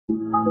Today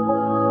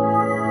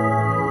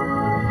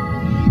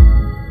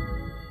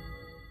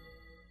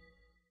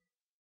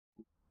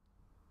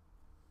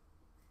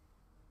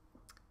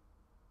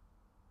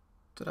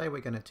we're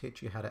going to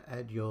teach you how to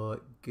add your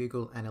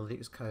Google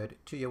Analytics code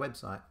to your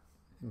website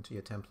into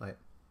your template.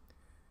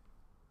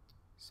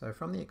 So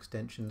from the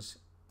extensions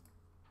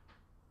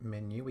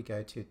menu we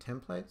go to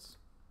templates,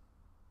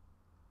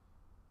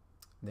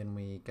 then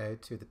we go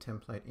to the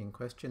template in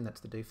question. That's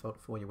the default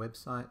for your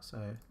website,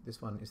 so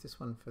this one is this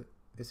one for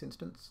this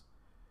instance.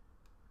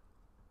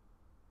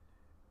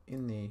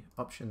 In the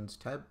options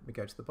tab we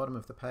go to the bottom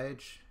of the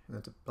page and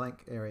there's a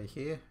blank area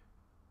here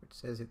which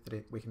says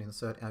that we can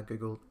insert our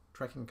Google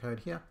tracking code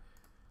here.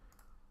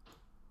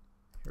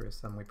 Here is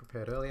some we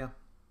prepared earlier.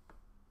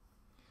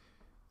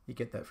 You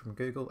get that from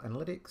Google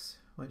Analytics.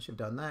 Once you've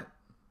done that,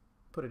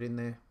 put it in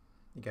there,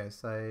 you go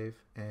save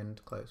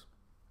and close.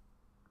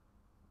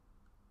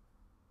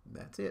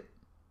 That's it.